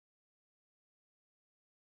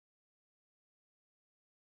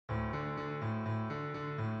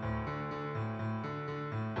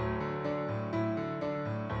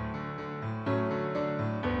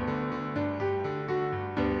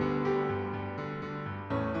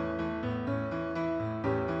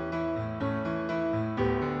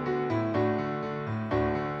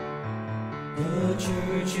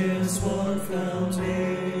Church's one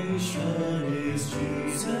foundation is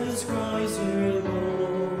Jesus Christ her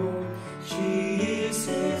Lord. She is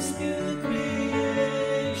His new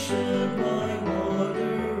creation by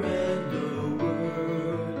water and the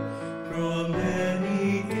word. From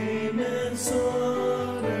many came and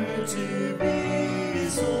sought her to be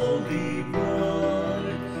His holy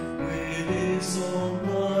bride. With His own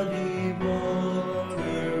blood He bought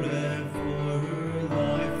her, and for her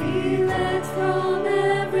life He elect from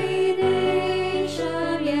every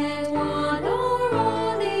nation, yet one o'er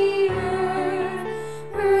all the earth.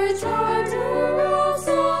 Rchard, of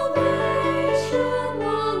salvation,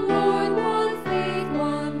 one Lord, one faith,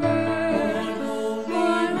 one birth.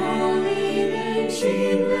 One holy name she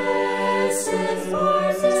blesses,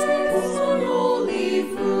 partakes one holy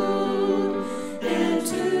food, and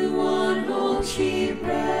to one hope she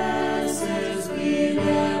presses with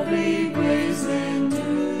every grace and due.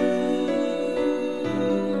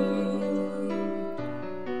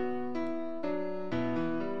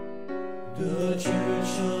 The Church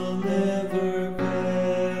shall never